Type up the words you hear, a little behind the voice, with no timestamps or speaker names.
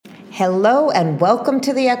Hello and welcome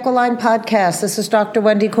to the Equiline Podcast. This is Dr.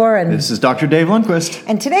 Wendy Corin. This is Dr. Dave Lundquist.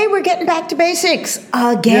 And today we're getting back to basics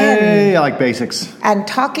again. Yay, I like basics. And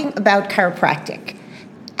talking about chiropractic.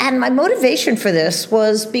 And my motivation for this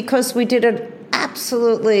was because we did an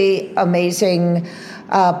absolutely amazing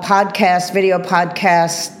video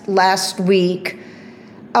podcast last week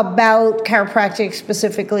about chiropractic,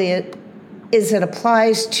 specifically as it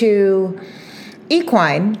applies to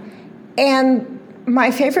equine. And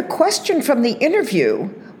my favorite question from the interview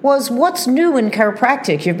was, what's new in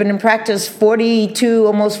chiropractic? You've been in practice 42,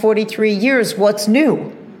 almost 43 years. What's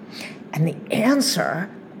new? And the answer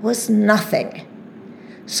was nothing.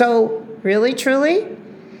 So really, truly,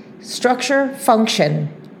 structure, function.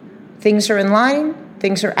 Things are in line,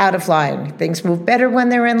 things are out of line. Things move better when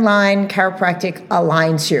they're in line. Chiropractic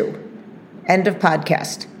aligns you. End of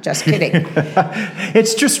podcast. Just kidding.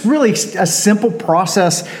 It's just really a simple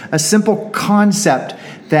process, a simple concept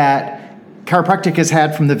that chiropractic has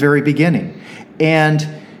had from the very beginning. And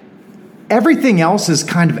everything else is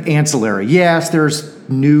kind of ancillary. Yes, there's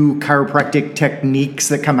new chiropractic techniques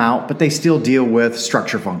that come out, but they still deal with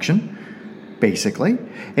structure function, basically.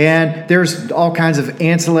 And there's all kinds of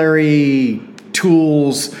ancillary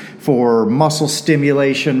tools for muscle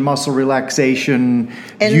stimulation, muscle relaxation,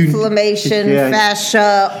 inflammation,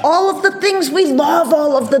 fascia, all of the things. We love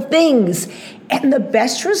all of the things. And the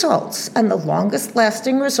best results and the longest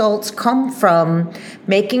lasting results come from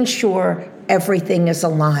making sure everything is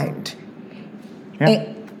aligned.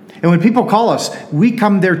 Yeah. And when people call us, we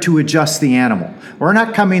come there to adjust the animal. We're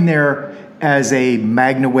not coming there as a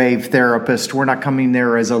MagnaWave therapist. We're not coming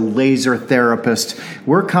there as a laser therapist.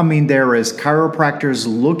 We're coming there as chiropractors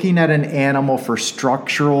looking at an animal for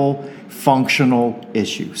structural, functional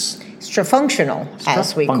issues. Functional,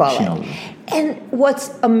 as we call it. And what's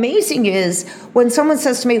amazing is when someone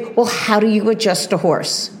says to me, well, how do you adjust a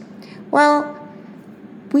horse? Well,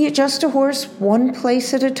 we adjust a horse one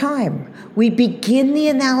place at a time. We begin the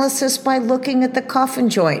analysis by looking at the coffin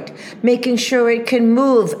joint, making sure it can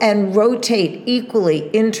move and rotate equally,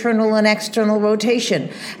 internal and external rotation,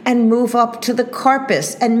 and move up to the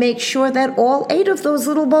carpus and make sure that all 8 of those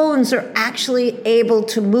little bones are actually able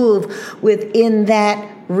to move within that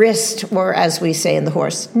wrist, or as we say in the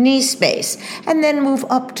horse, knee space, and then move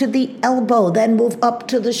up to the elbow, then move up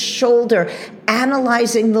to the shoulder,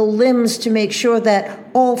 analyzing the limbs to make sure that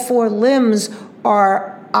all 4 limbs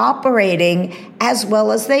are operating as well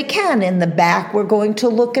as they can. In the back, we're going to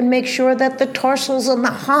look and make sure that the tarsals and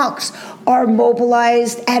the hocks are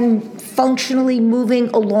mobilized and functionally moving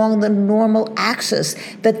along the normal axis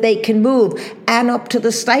that they can move, and up to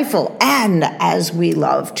the stifle. And as we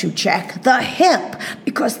love to check, the hip,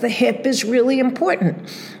 because the hip is really important.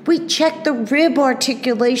 We check the rib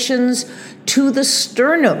articulations to the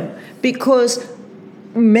sternum, because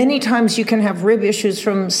many times you can have rib issues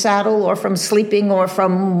from saddle or from sleeping or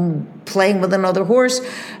from playing with another horse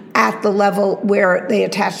at the level where they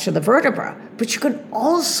attach to the vertebra. But you can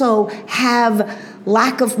also have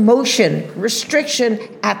lack of motion, restriction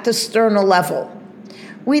at the sternal level.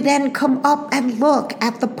 We then come up and look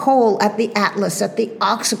at the pole, at the atlas, at the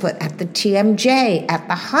occiput, at the TMJ, at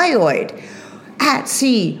the hyoid. At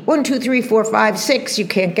C, 1, 2, 3, 4, 5, 6, you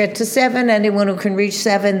can't get to 7. Anyone who can reach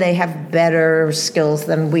 7, they have better skills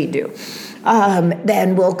than we do.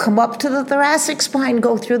 Then we'll come up to the thoracic spine,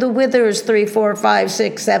 go through the withers, 3, 4, 5,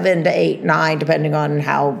 6, 7 to 8, 9, depending on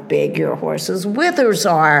how big your horse's withers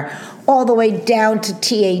are, all the way down to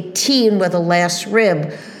T18, where the last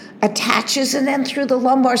rib attaches, and then through the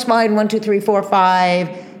lumbar spine, 1, 2, 3, 4,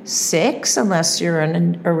 5, 6, unless you're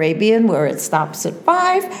an Arabian where it stops at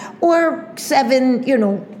 5, or 7,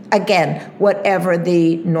 again, whatever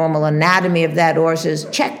the normal anatomy of that horse is.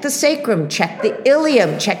 Check the sacrum, check the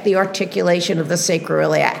ilium, check the articulation of the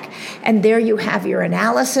sacroiliac. And there you have your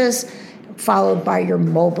analysis, followed by your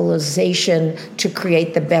mobilization to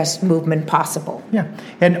create the best movement possible. Yeah,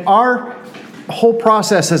 and our whole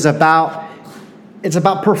process is about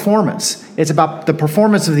performance. It's about the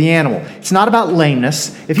performance of the animal. It's not about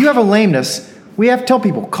lameness. If you have a lameness, we have to tell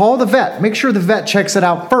people, call the vet. Make sure the vet checks it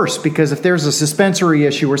out first, because if there's a suspensory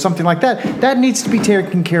issue or something like that, that needs to be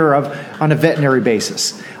taken care of on a veterinary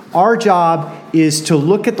basis. Our job is to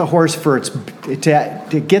look at the horse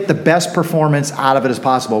to get the best performance out of it as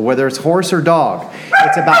possible, whether it's horse or dog.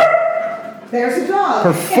 It's about There's a dog.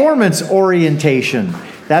 Performance orientation.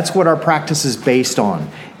 That's what our practice is based on.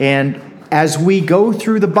 And as we go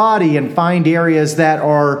through the body and find areas that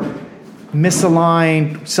are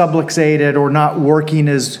misaligned, subluxated, or not working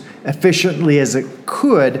as efficiently as it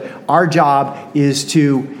could, our job is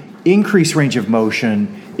to increase range of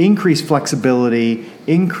motion, increase flexibility,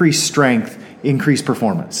 increase strength, increase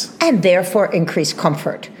performance. And therefore increase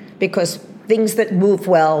comfort, because things that move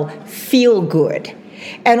well feel good.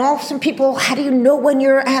 And often people, how do you know when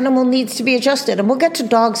your animal needs to be adjusted? And we'll get to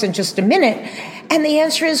dogs in just a minute. And the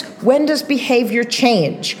answer is, when does behavior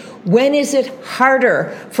change? When is it harder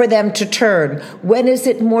for them to turn? When is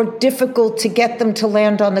it more difficult to get them to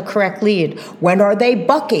land on the correct lead? When are they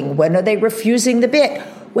bucking? When are they refusing the bit?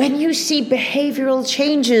 When you see behavioral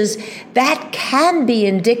changes, that can be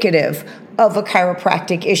indicative of a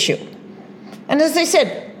chiropractic issue. And as I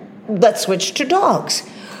said, let's switch to dogs.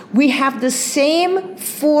 We have the same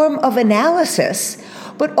form of analysis,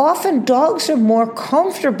 but often dogs are more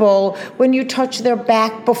comfortable when you touch their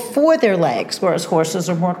back before their legs, whereas horses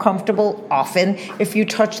are more comfortable often if you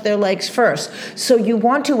touch their legs first. So you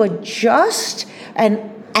want to adjust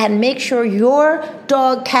and make sure your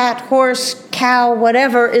dog, cat, horse, cow,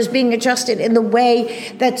 whatever, is being adjusted in the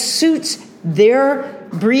way that suits their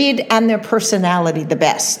breed and their personality the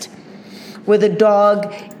best. With a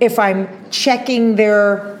dog, if I'm checking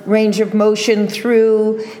their range of motion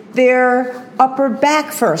through their upper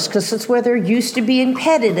back first, because it's where they're used to being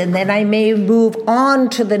petted, and then I may move on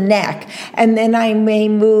to the neck, and then I may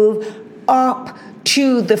move up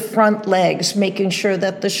to the front legs, making sure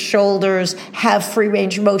that the shoulders have free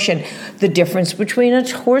range of motion. The difference between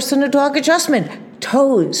a horse and a dog adjustment: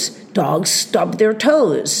 toes. Dogs stub their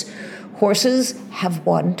toes. Horses have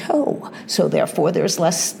one toe, so therefore there's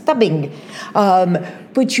less stubbing.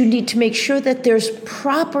 But you need to make sure that there's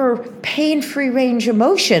proper pain-free range of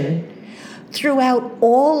motion throughout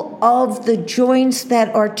all of the joints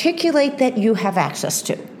that articulate that you have access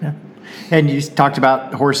to. Yeah. And you talked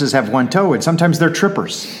about horses have one toe, and sometimes they're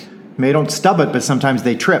trippers. They don't stub it, but sometimes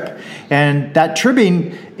they trip. And that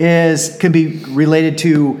tripping can be related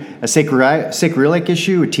to a sacroiliac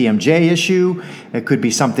issue, a TMJ issue. It could be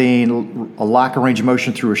something, a lack of range of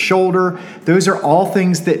motion through a shoulder. Those are all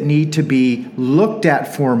things that need to be looked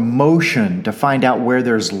at for motion to find out where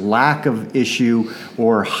there's lack of issue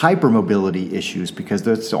or hypermobility issues, because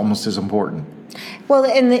that's almost as important. Well,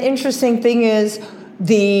 and the interesting thing is,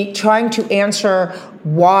 trying to answer,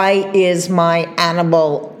 why is my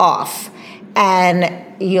animal off? And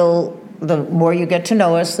the more you get to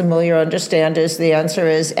know us, the more you understand the answer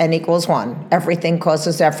is N equals 1. Everything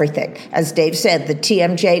causes everything. As Dave said, the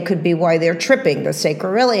TMJ could be why they're tripping. The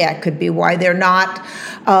sacroiliac could be why they're not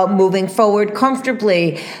moving forward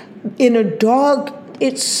comfortably. In a dog,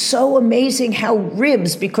 it's so amazing how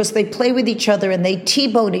ribs, because they play with each other and they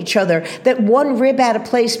T-bone each other, that one rib out of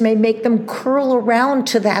place may make them curl around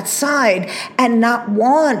to that side and not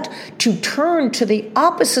want to turn to the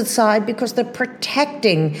opposite side, because they're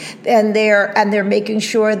protecting and they're making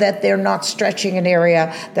sure that they're not stretching an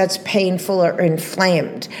area that's painful or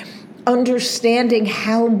inflamed. Understanding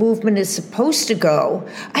how movement is supposed to go.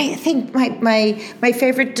 I think my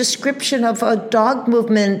favorite description of a dog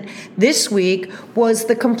movement this week was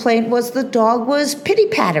the dog was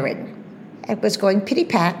pitty-pattering. It was going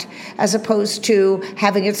pitty-pat as opposed to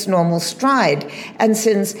having its normal stride. And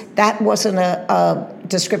since that wasn't a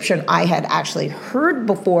description I had actually heard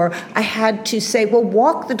before, I had to say, well,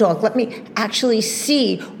 walk the dog. Let me actually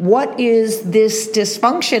see what is this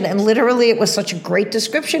dysfunction. And literally it was such a great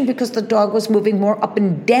description, because the dog was moving more up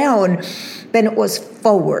and down than it was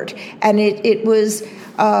forward. And it was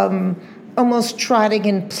almost trotting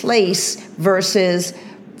in place versus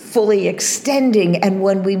fully extending. And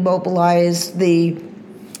when we mobilize the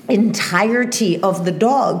entirety of the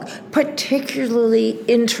dog, particularly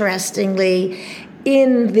interestingly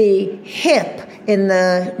in the hip, in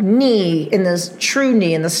the knee, in the true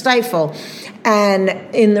knee, in the stifle, and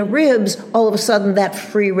in the ribs, all of a sudden that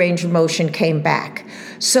free range of motion came back.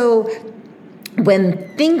 So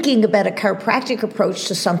when thinking about a chiropractic approach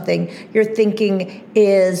to something, you're thinking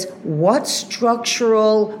is, what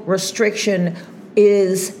structural restriction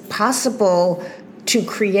is possible to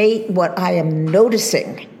create what I am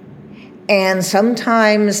noticing? And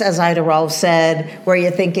sometimes, as Ida Rolf said, where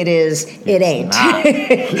you think it is, it ain't.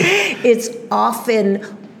 It's often,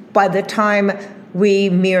 by the time we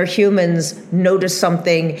mere humans notice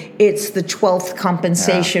something, it's the 12th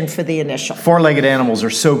compensation for the initial. Four-legged animals are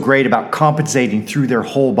so great about compensating through their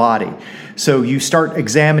whole body. So you start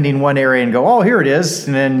examining one area and go, oh, here it is.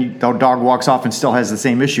 And then the dog walks off and still has the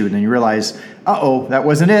same issue. And then you realize, uh-oh, that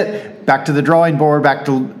wasn't it. Back to the drawing board, back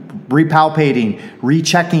to repalpating,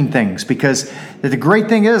 rechecking things. Because the great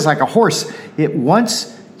thing is, like a horse,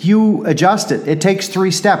 once you adjust it, it takes 3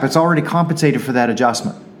 steps. It's already compensated for that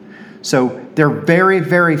adjustment. So they're very,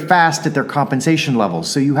 very fast at their compensation levels.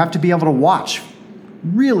 So you have to be able to watch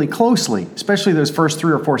really closely, especially those first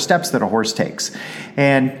 3 or 4 steps that a horse takes.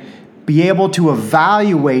 And be able to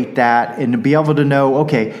evaluate that and to be able to know,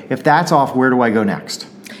 okay, if that's off, where do I go next?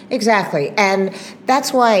 Exactly. And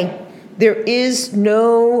that's why there is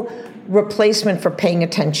no replacement for paying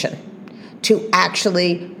attention, to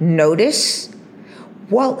actually notice,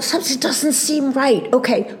 well, something doesn't seem right.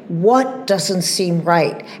 Okay, what doesn't seem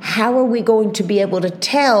right? How are we going to be able to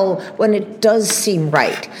tell when it does seem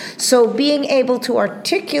right? So being able to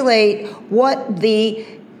articulate what the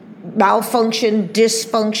malfunction,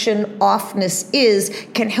 dysfunction, offness is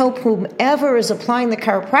can help whomever is applying the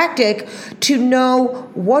chiropractic to know,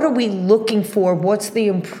 what are we looking for? What's the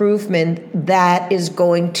improvement that is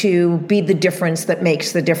going to be the difference that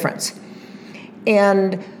makes the difference?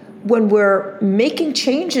 And when we're making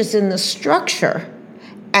changes in the structure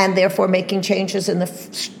and therefore making changes in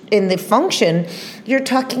the function, you're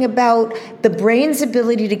talking about the brain's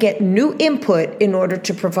ability to get new input in order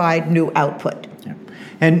to provide new output. Yeah.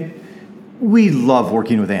 And we love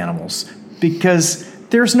working with animals because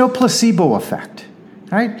there's no placebo effect,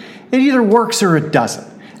 right? It either works or it doesn't.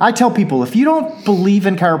 I tell people, if you don't believe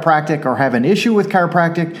in chiropractic or have an issue with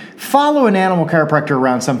chiropractic, follow an animal chiropractor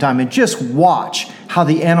around sometime and just watch how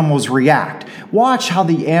the animals react. Watch how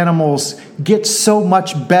the animals get so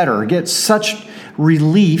much better, get such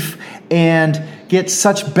relief, and get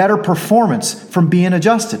such better performance from being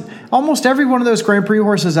adjusted. Almost every one of those Grand Prix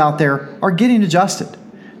horses out there are getting adjusted.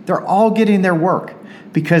 They're all getting their work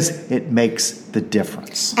because it makes the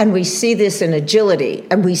difference. And we see this in agility,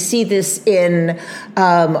 and we see this in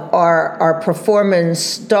our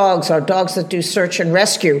performance dogs, our dogs that do search and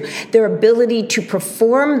rescue. Their ability to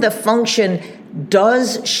perform the function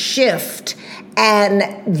does shift, and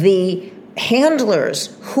the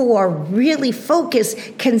handlers who are really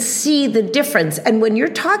focused can see the difference. And when you're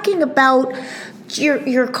talking about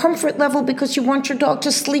your comfort level because you want your dog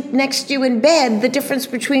to sleep next to you in bed, the difference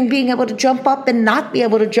between being able to jump up and not be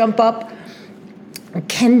able to jump up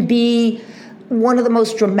can be one of the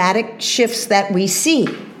most dramatic shifts that we see.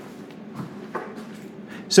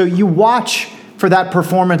 So you watch for that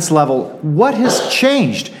performance level, what has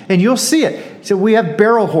changed, and you'll see it. So we have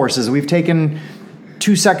barrel horses. We've taken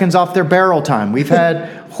 2 seconds off their barrel time. We've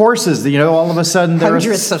had horses, all of a sudden they're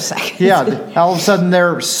hundreds of seconds. Yeah, all of a sudden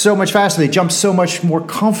they're so much faster. They jump so much more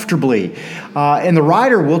comfortably. And the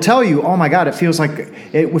rider will tell you, oh my God,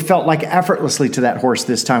 it felt like effortlessly to that horse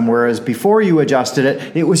this time. Whereas before you adjusted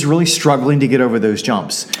it, it was really struggling to get over those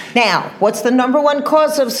jumps. Now, what's the number one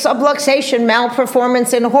cause of subluxation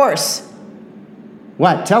malperformance in a horse?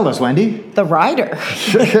 What? Tell us, Wendy. The rider.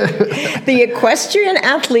 The equestrian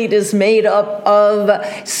athlete is made up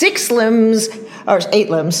of 6 limbs, or 8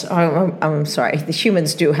 limbs. I'm sorry, the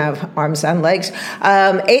humans do have arms and legs.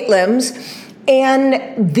 8 limbs.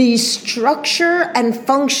 And the structure and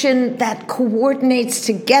function that coordinates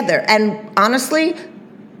together. And honestly,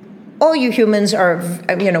 all you humans are,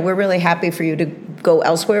 we're really happy for you to go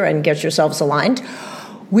elsewhere and get yourselves aligned.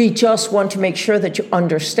 We just want to make sure that you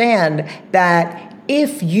understand that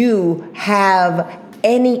if you have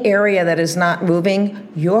any area that is not moving,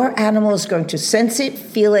 your animal is going to sense it,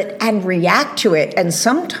 feel it, and react to it. And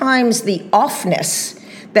sometimes the offness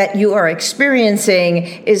that you are experiencing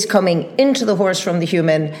is coming into the horse from the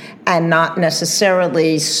human and not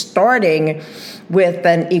necessarily starting with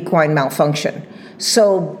an equine malfunction.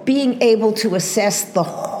 So being able to assess the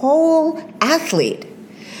whole athlete,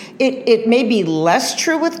 it may be less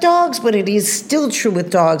true with dogs, but it is still true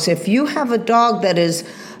with dogs. If you have a dog that is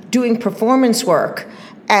doing performance work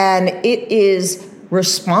and it is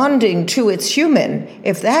responding to its human,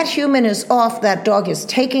 if that human is off, that dog is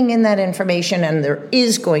taking in that information, and there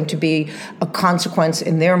is going to be a consequence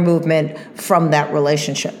in their movement from that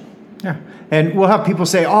relationship. Yeah. And we'll have people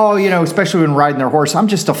say, especially when riding their horse, I'm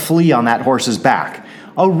just a flea on that horse's back.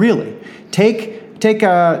 Oh, really? Take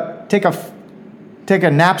a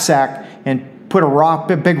knapsack and put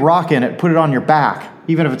a big rock in it, put it on your back,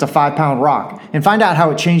 even if it's a 5-pound rock, and find out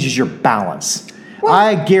how it changes your balance. Well,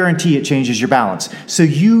 I guarantee it changes your balance. So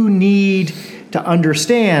you need to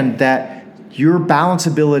understand that your balance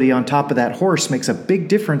ability on top of that horse makes a big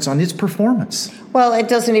difference on its performance. Well, it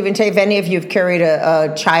doesn't even take, if any of you have carried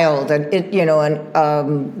a child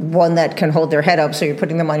and one that can hold their head up, so you're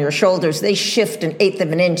putting them on your shoulders, they shift 1/8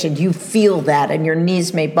 of an inch and you feel that, and your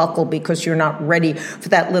knees may buckle because you're not ready for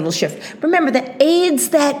that little shift. Remember, the aids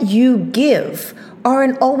that you give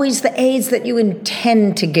aren't always the aids that you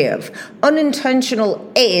intend to give.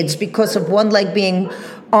 Unintentional aids because of one leg being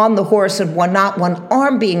on the horse and one not, one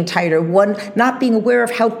arm being tighter, one not being aware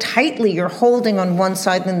of how tightly you're holding on one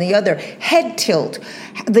side than the other, head tilt.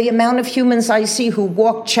 The amount of humans I see who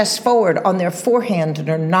walk chest forward on their forehand and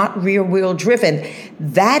are not rear wheel driven,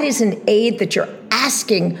 that is an aid that you're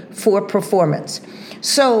asking for performance.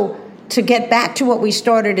 So to get back to what we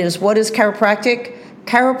started is, what is chiropractic?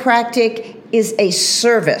 Chiropractic is a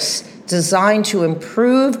service designed to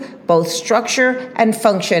improve both structure and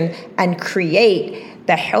function and create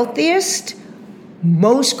the healthiest,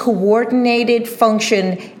 most coordinated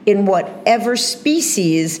function in whatever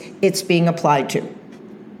species it's being applied to.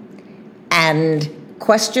 And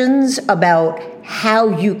questions about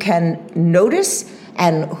how you can notice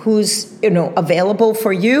and who's available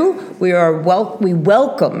for you, we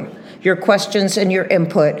welcome your questions and your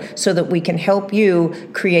input so that we can help you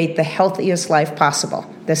create the healthiest life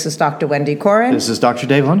possible. This is Dr. Wendy Corin. This is Dr.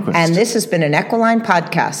 Dave Lundquist. And this has been an Equiline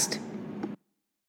podcast.